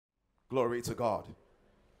Glory to God.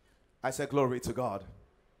 I said glory to God.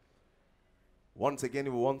 Once again,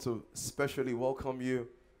 we want to specially welcome you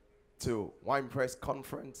to Winepress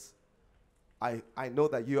conference. I know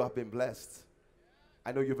that you have been blessed.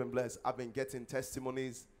 I know you've been blessed. I've been getting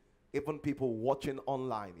testimonies, even people watching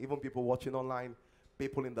online,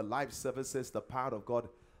 people in the live services. The power of God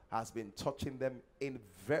has been touching them in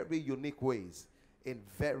very unique ways.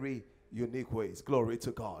 Glory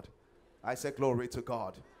to God. I said glory to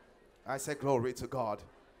God. I said glory to God.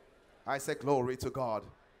 I said glory to God.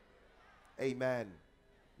 Amen.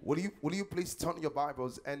 Will you please turn your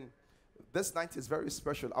Bibles? And this night is very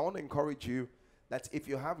special. I want to encourage you that if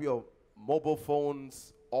you have your mobile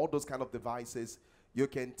phones, all those kind of devices, you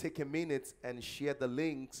can take a minute and share the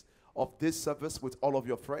links of this service with all of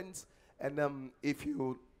your friends. And if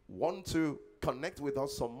you want to connect with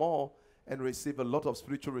us some more and receive a lot of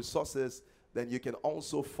spiritual resources, then you can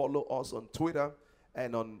also follow us on Twitter,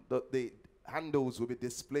 and on the handles will be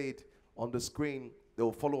displayed on the screen. They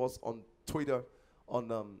will follow us on Twitter,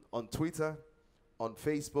 on Twitter, on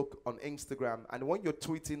Facebook, on Instagram. And when you're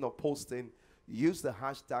tweeting or posting, use the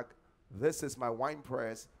hashtag "This is my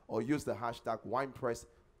Winepress" or use the hashtag Winepress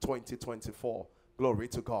 2024. Glory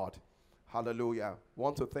to God. Hallelujah.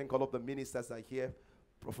 Want to thank all of the ministers that are here.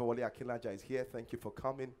 Prophet Wale Akinlaja is here. Thank you for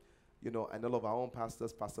coming. And all of our own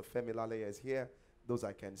pastors. Pastor Femi Lale is here. Those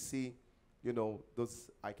I can see. Those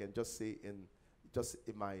I can just see in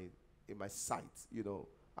my sight.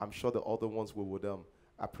 I'm sure the other ones we would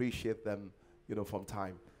appreciate them, from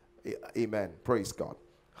time. Amen. Praise God.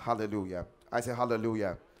 Hallelujah. I say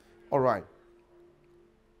hallelujah. All right.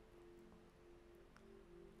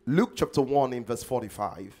 Luke chapter 1 in verse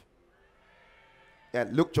 45. Yeah,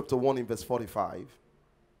 Luke chapter 1 in verse 45.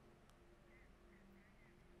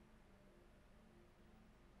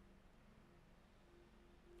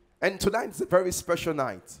 And tonight is a very special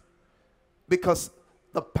night, because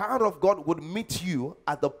the power of God would meet you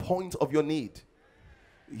at the point of your need.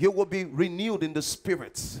 You will be renewed in the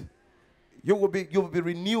spirit. You will be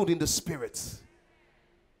renewed in the spirit.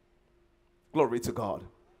 Glory to God.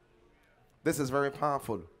 This is very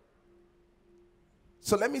powerful.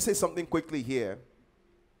 So let me say something quickly here.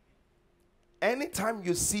 Anytime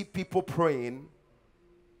you see people praying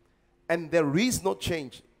and there is no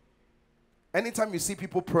change, anytime you see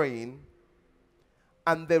people praying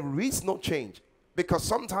and there is no change, because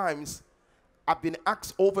sometimes I've been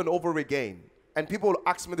asked over and over again, and people will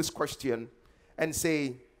ask me this question and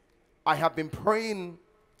say, I have been praying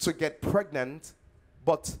to get pregnant,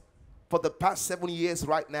 but for the past 7 years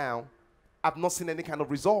right now, I've not seen any kind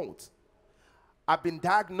of result. I've been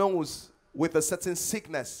diagnosed with a certain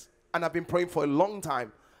sickness, and I've been praying for a long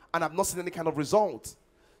time, and I've not seen any kind of result.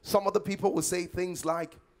 Some other people will say things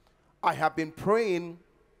like, I have been praying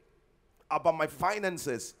about my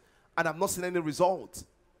finances, and I've not seen any result.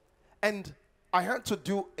 And I had to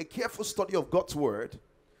do a careful study of God's word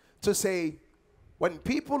to say, when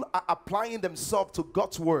people are applying themselves to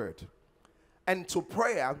God's word and to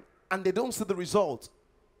prayer and they don't see the result,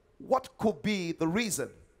 what could be the reason?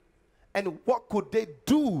 And what could they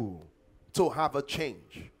do to have a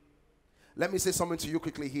change? Let me say something to you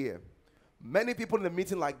quickly here. Many people in a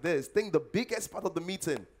meeting like this think the biggest part of the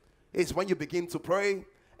meeting is when you begin to pray,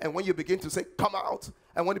 and when you begin to say, come out,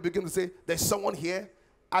 and when you begin to say, there's someone here.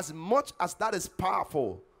 As much as that is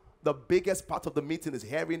powerful, the biggest part of the meeting is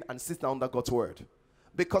hearing and sitting under God's word.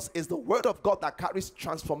 Because it's the word of God that carries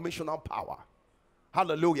transformational power.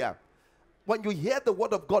 Hallelujah. When you hear the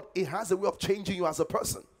word of God, it has a way of changing you as a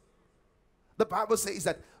person. The Bible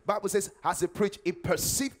says, as he preached, he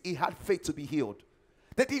perceived he had faith to be healed.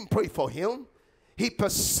 They didn't pray for him. He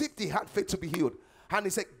perceived he had faith to be healed. And he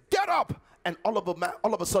said, get up. And all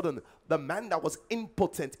of a sudden, the man that was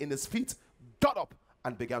impotent in his feet got up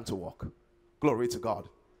and began to walk. Glory to God.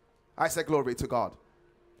 I said glory to God.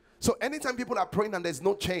 So anytime people are praying and there's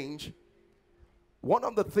no change, one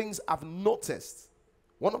of the things I've noticed,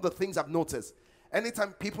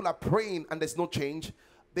 anytime people are praying and there's no change,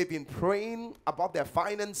 they've been praying about their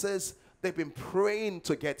finances, they've been praying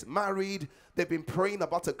to get married, they've been praying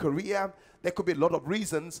about a career. There could be a lot of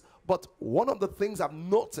reasons, but one of the things I've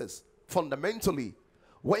noticed fundamentally,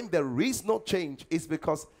 when there is no change, is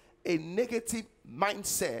because a negative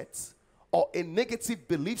mindset or a negative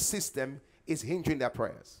belief system is hindering their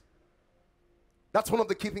prayers. That's one of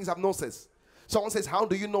the key things I've noticed. Someone says, how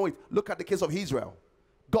do you know it? Look at the case of Israel.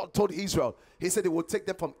 God told Israel, he said he would take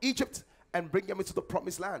them from Egypt and bring them into the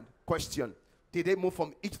promised land. Question, did they move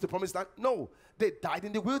from Egypt to the promised land? No, they died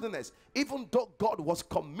in the wilderness. Even though God was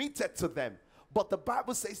committed to them, but the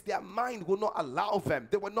Bible says their mind will not allow them.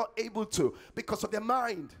 They were not able to because of their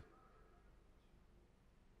mind.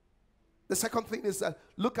 The second thing is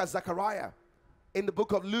look at Zechariah. In the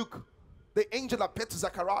book of Luke, the angel appeared to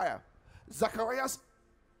Zechariah. Zechariah's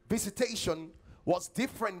visitation was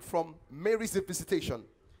different from Mary's visitation.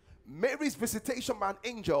 Mary's visitation by an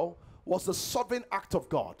angel was the sovereign act of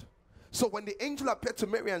God. So when the angel appeared to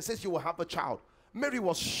Mary and says, you will have a child, Mary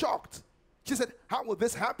was shocked. She said, how will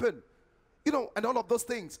this happen? You know, and all of those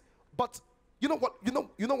things. But you know what? You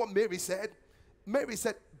know what Mary said? Mary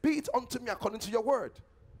said, be it unto me according to your word.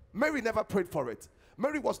 Mary never prayed for it.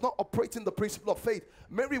 Mary was not operating the principle of faith.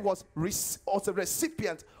 Mary was a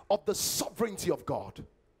recipient of the sovereignty of God.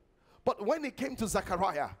 But when it came to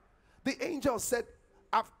Zechariah, the angel said,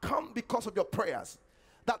 I've come because of your prayers,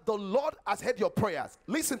 that the Lord has heard your prayers.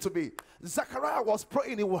 Listen to me. Zechariah was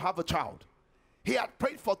praying he will have a child. He had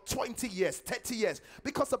prayed for 20 years, 30 years,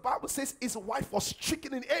 because the Bible says his wife was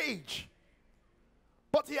stricken in age.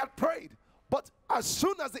 But he had prayed. But as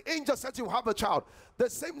soon as the angel said you will have a child, the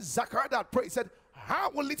same Zechariah that prayed said, how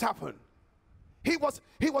will it happen? He was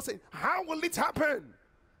saying, how will it happen?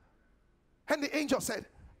 And the angel said,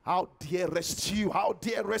 how dearest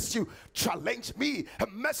you, challenge me, a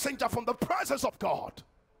messenger from the presence of God.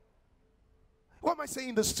 Why am I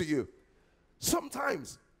saying this to you?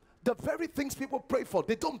 Sometimes the very things people pray for,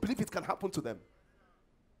 they don't believe it can happen to them.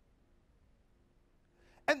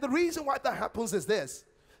 And the reason why that happens is this: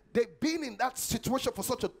 they've been in that situation for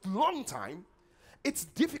such a long time. It's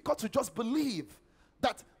difficult to just believe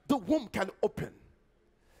that the womb can open.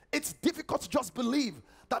 It's difficult to just believe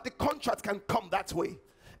that the contract can come that way.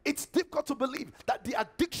 It's difficult to believe that the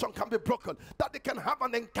addiction can be broken, that they can have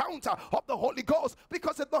an encounter of the Holy Ghost,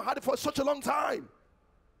 because they've not had it for such a long time.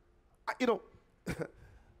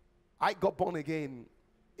 I got born again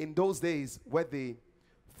in those days where the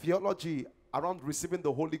theology around receiving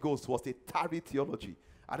the Holy Ghost was a tarry theology.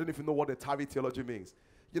 I don't even know what a tarry theology means.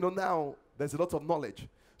 Now there's a lot of knowledge.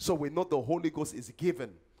 So we know the Holy Ghost is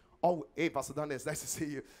given. Hey, Pastor Dan, it's nice to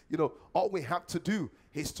see you. All we have to do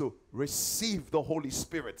is to receive the Holy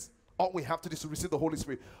Spirit. All we have to do is to receive the Holy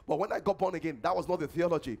Spirit. But when I got born again, that was not the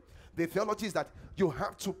theology. The theology is that you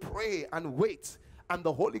have to pray and wait, and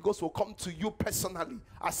the Holy Ghost will come to you personally,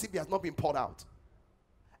 as if he has not been poured out.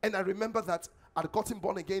 And I remember that I'd gotten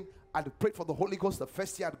born again. I'd prayed for the Holy Ghost. The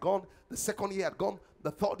first year had gone, the second year had gone,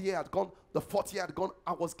 the third year had gone, the fourth year had gone.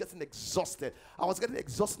 I was getting exhausted.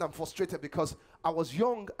 And frustrated because I was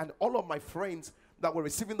young, and all of my friends that were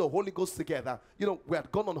receiving the Holy Ghost together, we had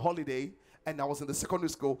gone on holiday, and I was in the secondary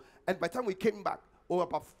school. And by the time we came back, we were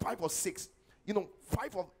about 5 or 6.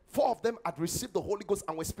 4 of them had received the Holy Ghost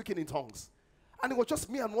and were speaking in tongues. And it was just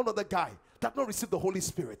me and one other guy that had not received the Holy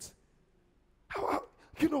Spirit.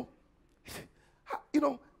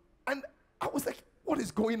 And I was like, what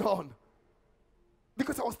is going on?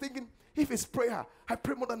 Because I was thinking, if it's prayer, I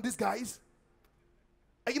pray more than these guys.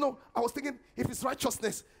 And I was thinking, if it's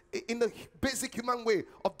righteousness in the basic human way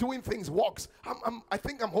of doing things works, I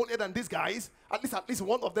think I'm holier than these guys. At least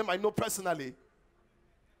one of them I know personally.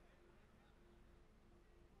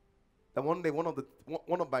 And one day, one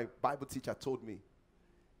of my Bible teachers told me,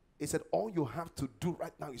 he said, all you have to do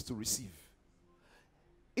right now is to receive.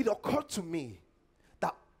 It occurred to me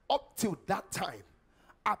that up till that time,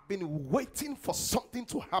 I've been waiting for something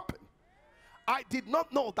to happen. I did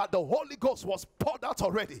not know that the Holy Ghost was poured out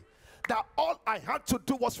already. That all I had to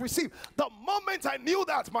do was receive. The moment I knew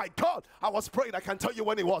that, my God, I was praying. I can tell you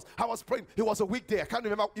when it was. I was praying. It was a weekday. I can't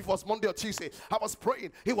remember if it was Monday or Tuesday. I was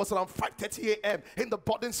praying. It was around 5:30 a.m. in the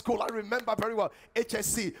boarding school. I remember very well.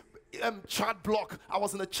 HSC. Child block. I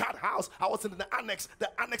was in the child house. I was in the annex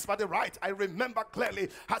by the right. I remember clearly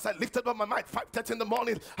as I lifted up my mind, 5:30 in the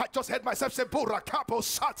morning. I just heard myself say, "Bura capo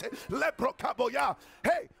sate lebro cabo ya."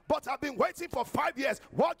 Hey, but I've been waiting for 5 years.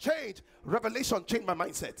 What changed? Revelation changed my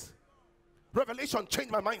mindset. Revelation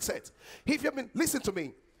changed my mindset. If you've been, listen to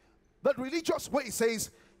me. The religious way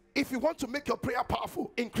says, if you want to make your prayer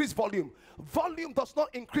powerful, increase volume. Volume does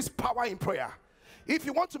not increase power in prayer. If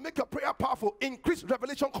you want to make your prayer powerful, increase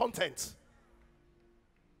revelation content.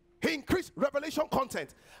 Increase revelation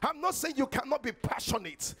content. I'm not saying you cannot be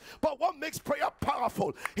passionate, but what makes prayer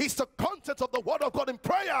powerful is the content of the word of God in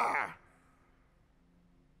prayer.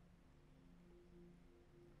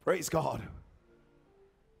 Praise God.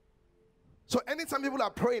 So anytime people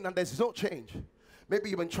are praying and there's no change, maybe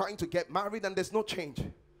you've been trying to get married and there's no change,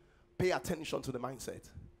 pay attention to the mindset.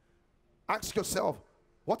 Ask yourself,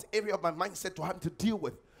 what area of my mindset do I have to deal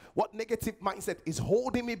with? What negative mindset is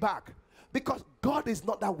holding me back? Because God is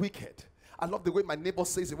not that wicked. I love the way my neighbor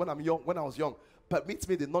says it when I was young. Permit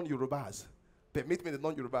me the non-Yorubas. Permit me the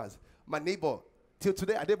non-Yorubas. My neighbor, till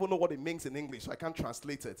today, I don't even know what it means in English, so I can't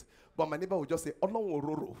translate it. But my neighbor would just say, Olong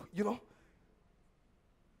Ororo,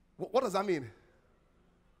 What does that mean?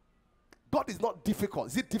 God is not difficult.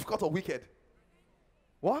 Is it difficult or wicked?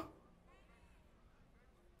 What?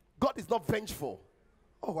 God is not vengeful.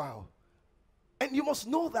 Oh, wow. And you must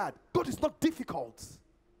know that God is not difficult.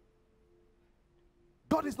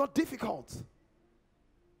 God is not difficult.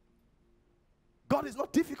 God is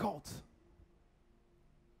not difficult.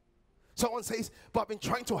 Someone says, but I've been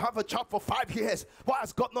trying to have a child for 5 years. Why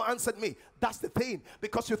has God not answered me? That's the thing.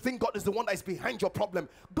 Because you think God is the one that is behind your problem.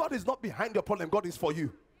 God is not behind your problem. God is for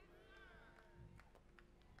you.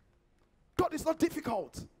 God is not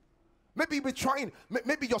difficult. Maybe you've been trying.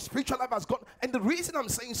 Maybe your spiritual life has gone. And the reason I'm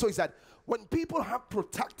saying so is that when people have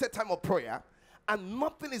protracted time of prayer and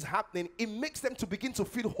nothing is happening, it makes them to begin to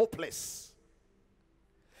feel hopeless.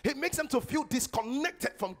 It makes them to feel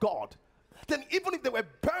disconnected from God. Then even if they were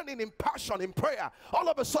burning in passion in prayer, all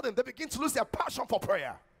of a sudden they begin to lose their passion for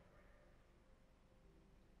prayer.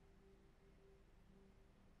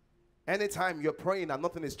 Anytime you're praying and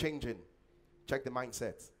nothing is changing, check the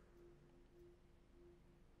mindset.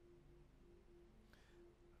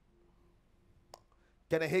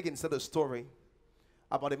 Kenneth Hagin said a story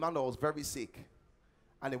about a man that was very sick,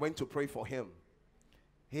 and he went to pray for him.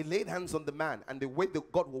 He laid hands on the man, and the way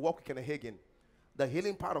that God will work with Kenneth Hagin, the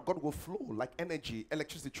healing power of God will flow like energy,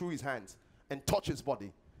 electricity through his hands and touch his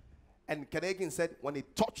body. And Kenneth Hagin said when he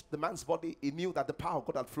touched the man's body, he knew that the power of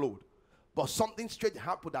God had flowed. But something strange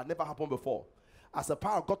happened that never happened before. As the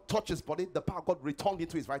power of God touched his body, the power of God returned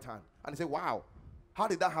into his right hand. And he said, wow, how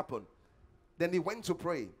did that happen? Then he went to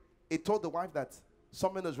pray. He told the wife that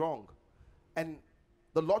something is wrong. And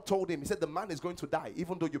the Lord told him, he said, the man is going to die,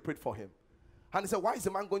 even though you prayed for him. And he said, why is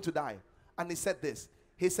the man going to die? And he said this.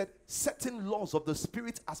 He said, certain laws of the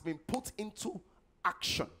spirit has been put into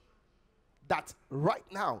action that right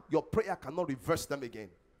now your prayer cannot reverse them again.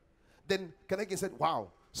 Then Kenneth said, wow.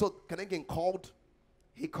 So Kenneth called,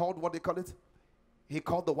 he called, what they call it? He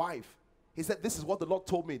called the wife. He said, this is what the Lord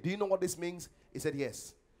told me. Do you know what this means? He said,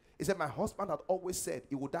 yes. He said, my husband had always said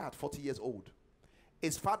he would die at 40 years old.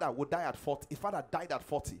 His father would die at 40. His father died at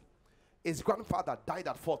 40. His grandfather died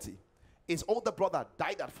at 40. His older brother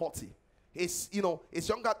died at 40. His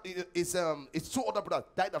younger, his two older brothers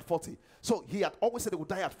died at 40. So he had always said he would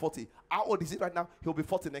die at 40. How old is he right now? He'll be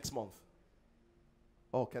 40 next month.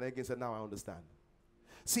 Oh, Kenneth said, now I understand.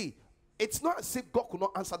 See, it's not as if God could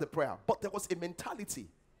not answer the prayer, but there was a mentality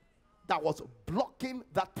that was blocking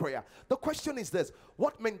that prayer. The question is this: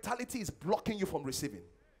 what mentality is blocking you from receiving?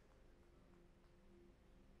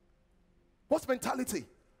 What mentality?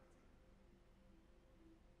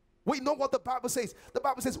 We know what the Bible says. The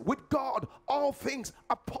Bible says, with God, all things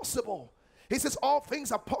are possible. He says, all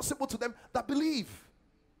things are possible to them that believe.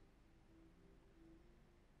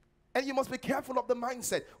 And you must be careful of the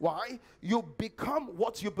mindset. Why? You become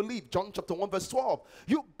what you believe. John chapter 1 verse 12.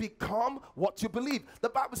 You become what you believe. The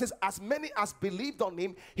Bible says, as many as believed on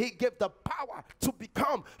him, he gave the power to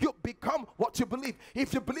become. You become what you believe.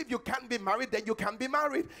 If you believe you can be married, then you can be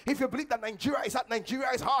married. If you believe that Nigeria is hard,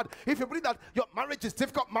 Nigeria is hard. If you believe that your marriage is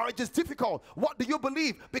difficult, marriage is difficult. What do you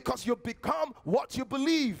believe? Because you become what you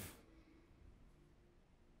believe.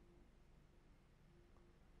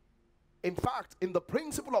 In fact, in the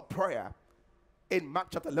principle of prayer, in Mark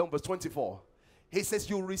chapter 11 verse 24, he says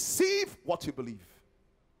you receive what you believe.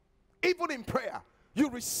 Even in prayer,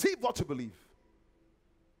 you receive what you believe.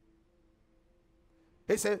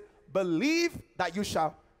 He said, believe that you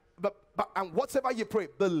shall, and whatever you pray,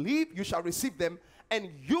 believe you shall receive them, and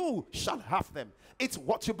you shall have them. It's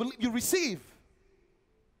what you believe, you receive.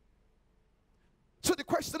 So the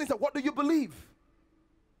question is that what do you believe?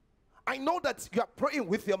 I know that you are praying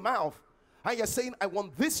with your mouth, and you're saying, I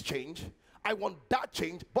want this change, I want that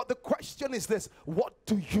change. But the question is this: what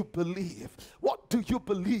do you believe? What do you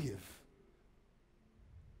believe?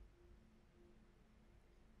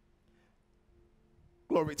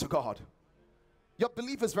 Glory to God. Your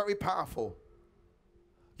belief is very powerful.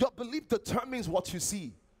 Your belief determines what you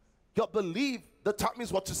see. Your belief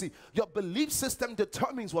determines what you see. Your belief system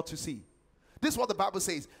determines what you see. This is what the Bible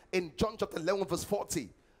says in John chapter 11 verse 40.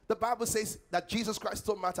 The Bible says that Jesus Christ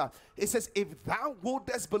told Martha, it says, if thou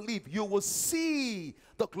wouldest believe, you will see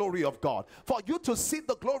the glory of God. For you to see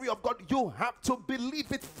the glory of God, you have to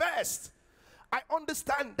believe it first. I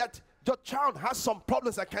understand that your child has some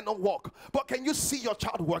problems that cannot walk, but can you see your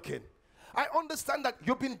child working? I understand that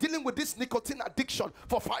you've been dealing with this nicotine addiction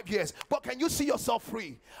for 5 years, but can you see yourself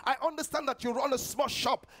free? I understand that you run a small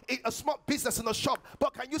shop, a small business in a shop,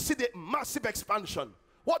 but can you see the massive expansion?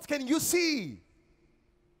 What can you see?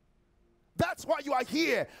 That's why you are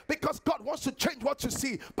here, because God wants to change what you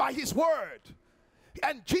see by his word.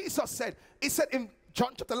 And Jesus said, he said in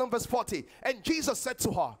John chapter 11 verse 40, and Jesus said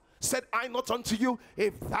to her, Said I not unto you,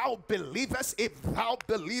 if thou believest, thou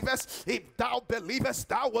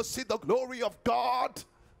will see the glory of God.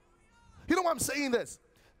 You know why I'm saying this?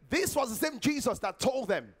 This was the same Jesus that told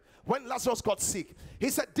them when Lazarus got sick.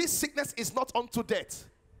 He said, this sickness is not unto death.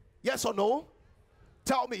 Yes or no?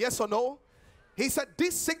 Tell me yes or no. He said,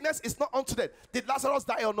 this sickness is not unto death. Did Lazarus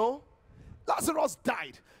die or no? Lazarus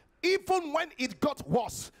died. Even when it got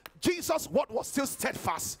worse, Jesus' word was still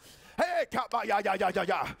steadfast. Hey,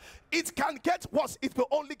 it can get worse, it will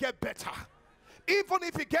only get better. Even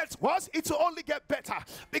if it gets worse, it will only get better,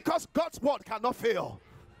 because God's word cannot fail.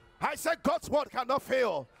 I said God's word cannot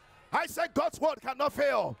fail. I said God's word cannot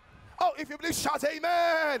fail. Oh, if you believe, shout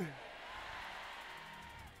amen.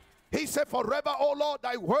 He said, forever, oh Lord,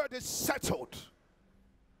 thy word is settled.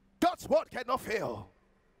 God's word cannot fail.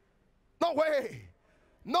 No way.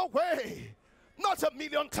 No way. Not a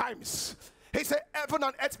million times. He said, heaven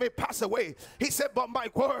and earth may pass away. He said, but my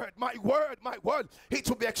word, it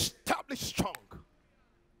will be established strong.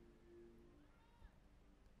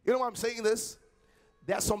 You know why I'm saying this?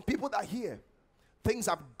 There are some people that hear things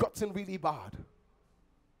have gotten really bad.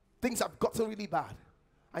 Things have gotten really bad.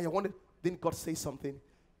 And you wonder, didn't God say something?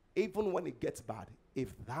 Even when it gets bad,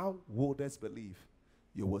 if thou wouldest believe,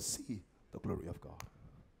 you will see the glory of God.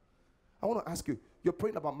 I want to ask you, you're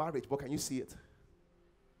praying about marriage, but can you see it?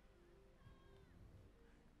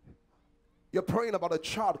 You're praying about a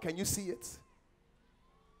child, can you see it?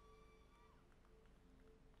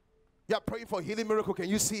 You're praying for a healing miracle, can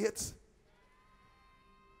you see it?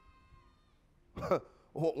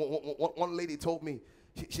 One lady told me,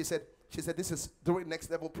 she said this is during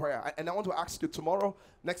next level prayer, and I want to ask you, tomorrow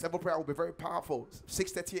next level prayer will be very powerful.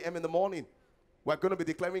 6:30 a.m. in the morning, we're going to be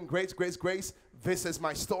declaring grace, grace, grace. This is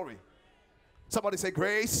my story. Somebody say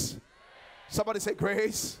grace. Somebody say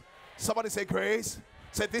grace. Somebody say grace.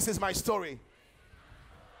 Say, this is my story.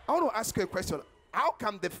 I want to ask you a question. How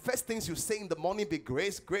can the first things you say in the morning be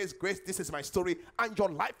grace, grace, grace, this is my story, and your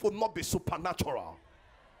life will not be supernatural?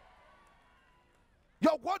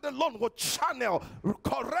 Your word alone will channel,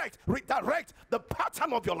 correct, redirect the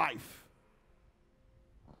pattern of your life.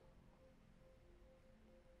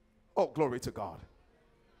 Oh, glory to God.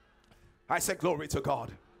 I said glory to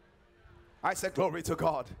God. I said glory to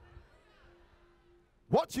God.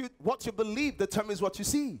 What you believe determines what you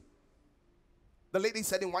see. The lady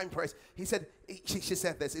said in Winepress, she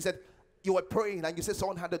said this. He said, you were praying and you said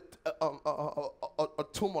someone had a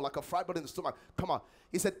tumor, like a fibroid in the stomach. Come on.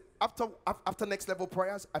 He said, after next level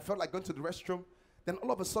prayers, I felt like going to the restroom. Then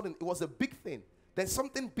all of a sudden, it was a big thing. Then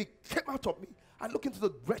something big came out of me. I looked into the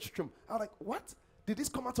restroom. I was like, what? Did this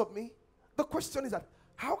come out of me? The question is that,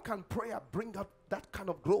 how can prayer bring out that kind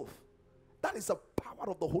of growth? That is the power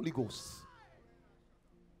of the Holy Ghost.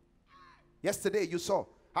 Yesterday, you saw,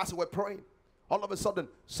 as we were praying, all of a sudden,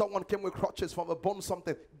 someone came with crutches from a bone,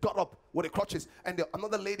 something, got up with the crutches. And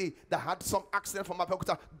another lady that had some accident from my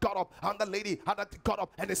Abeokuta got up. Another lady got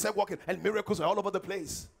up and they said walking. And miracles were all over the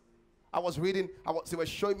place. I was reading, they were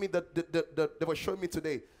showing me they were showing me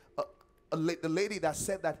today, the lady that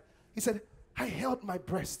said that, he said, I held my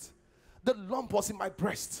breast. The lump was in my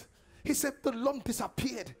breast. He said, the lump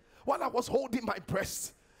disappeared while I was holding my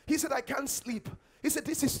breast. He said, I can't sleep. He said,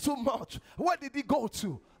 this is too much. Where did he go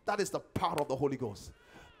to? That is the power of the Holy Ghost.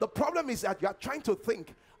 The problem is that you are trying to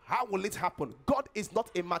think, how will it happen? God is not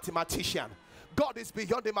a mathematician. God is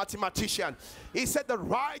beyond a mathematician. He said the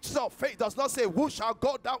righteous of faith does not say, who shall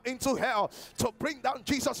go down into hell to bring down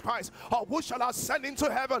Jesus Christ, or who shall ascend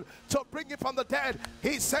into heaven to bring him from the dead.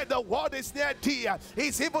 He said the word is near thee.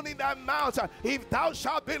 It's even in thy mouth. If thou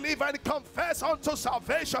shalt believe and confess unto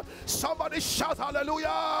salvation. Somebody shout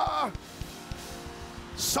hallelujah.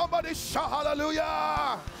 Somebody shout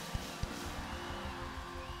hallelujah.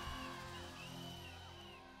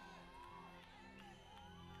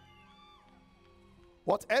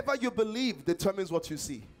 Whatever you believe determines what you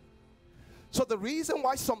see. So the reason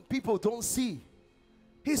why some people don't see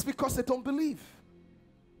is because they don't believe.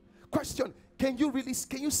 Question, can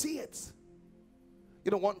you see it?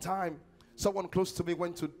 You know, one time someone close to me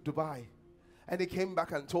went to Dubai and he came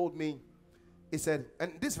back and told me, he said,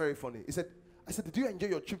 and this is very funny, I said, did you enjoy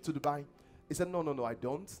your trip to Dubai? He said, no, I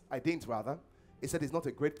don't. I didn't rather. He said, it's not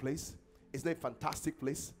a great place. It's not a fantastic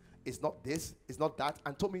place. It's not this, it's not that.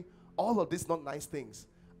 And told me all of these not nice things.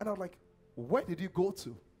 And I was like, where did you go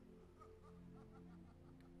to?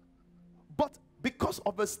 But because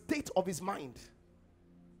of the state of his mind,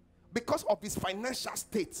 because of his financial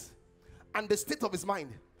state and the state of his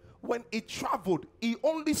mind, when he traveled, he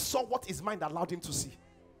only saw what his mind allowed him to see.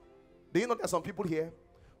 Do you know there are some people here,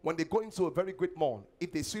 when they go into a very great mall,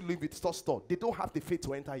 if they see Louis Vuitton store, they don't have the faith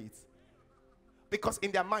to enter it. Because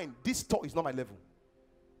in their mind, this store is not my level.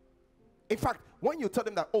 In fact, when you tell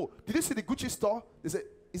them that, oh, did you see the Gucci store? They say,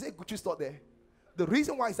 is there a Gucci store there? The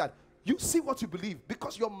reason why is that you see what you believe,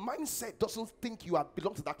 because your mindset doesn't think you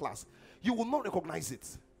belong to that class. You will not recognize it.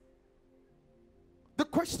 The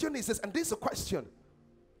question is this, and this is a question.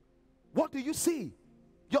 What do you see?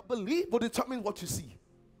 Your belief will determine what you see.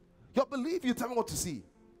 Your belief will determine what you see.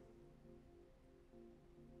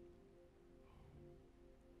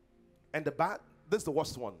 And this is the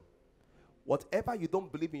worst one. Whatever you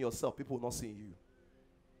don't believe in yourself, people will not see in you.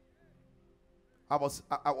 I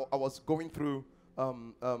was going through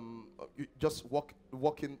just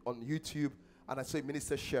walking on YouTube, and I saw a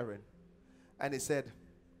minister sharing, and he said,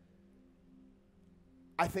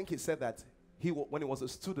 I think he said that when he was a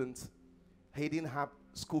student, he didn't have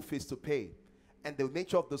school fees to pay, and the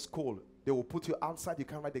nature of the school, they will put you outside. You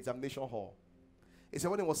can't write the examination hall. He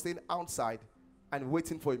said when he was staying outside and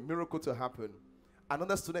waiting for a miracle to happen,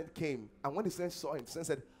 another student came, and when the student saw him, the student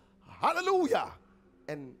said, hallelujah.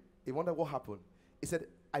 And he wondered what happened. He said,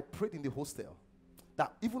 I prayed in the hostel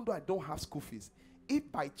that even though I don't have school fees,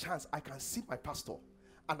 if by chance I can see my pastor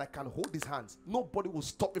and I can hold his hands, nobody will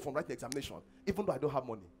stop me from writing the examination, even though I don't have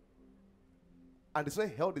money. And the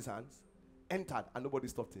student held his hands, entered, and nobody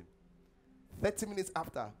stopped him. 30 minutes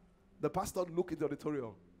after, the pastor looked into the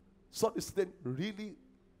auditorium, saw the student really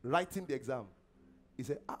writing the exam. He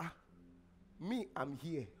said, me, I'm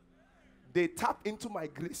here. They tap into my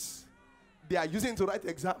grace. They are using it to write the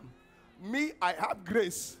exam. Me, I have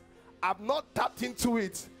grace. I've not tapped into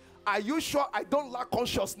it. Are you sure I don't lack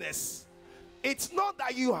consciousness? It's not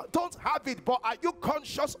that you don't have it, but are you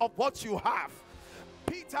conscious of what you have?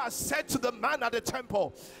 Peter said to the man at the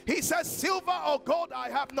temple, he said, silver or gold I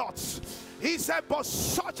have not. He said, but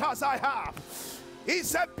such as I have. He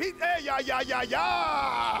said, hey, yeah, yeah, yeah,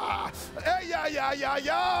 yeah. Hey, yeah, yeah, yeah,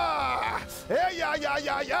 yeah. Hey, yeah, yeah,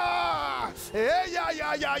 yeah, yeah. Hey, yeah,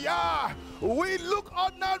 yeah, yeah, yeah. We look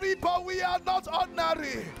ordinary, but we are not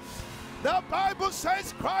ordinary. The Bible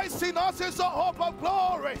says Christ in us is the hope of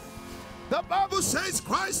glory. The Bible says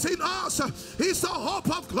Christ in us is the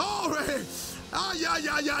hope of glory. Ah, yeah,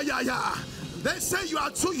 yeah, yeah, yeah, yeah. They say you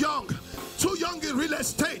are too young in real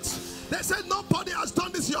estate. They say nobody has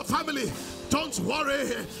done this in your family. Don't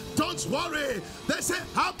worry, don't worry. They say,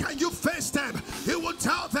 how can you face them? He will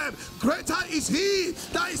tell them, greater is he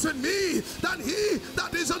that is in me than he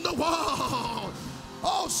that is in the world.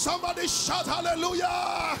 Oh, somebody shout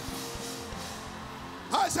hallelujah.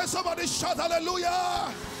 I said, somebody shout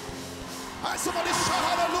hallelujah. I said, somebody shout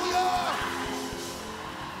hallelujah.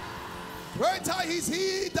 Greater is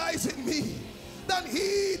he that is in me than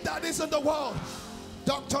he that is in the world.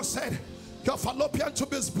 Doctor said, your fallopian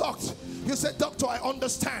tube is blocked. You said, doctor, I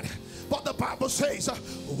understand. But the Bible says,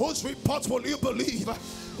 whose report will you believe?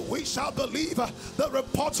 We shall believe the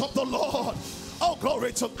report of the Lord. Oh,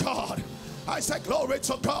 glory to God. I said, glory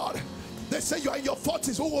to God. They say you are in your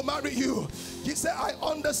 40s. Who will marry you? He said, I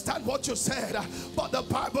understand what you said, but the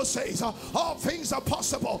Bible says all things are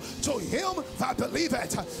possible to him that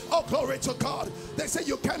believeth. Oh, glory to God. They say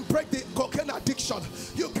you can't break the cocaine addiction.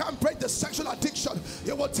 You can't break the sexual addiction.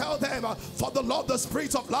 You will tell them, for the Lord, the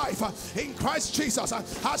Spirit of life in Christ Jesus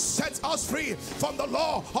has set us free from the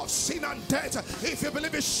law of sin and death. If you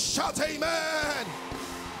believe it, shout amen.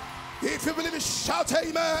 If you believe it, shout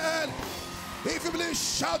amen. If you believe,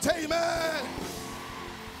 shout amen.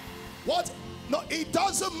 What? No, it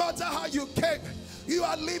doesn't matter how you came. You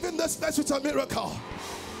are leaving this place with a miracle.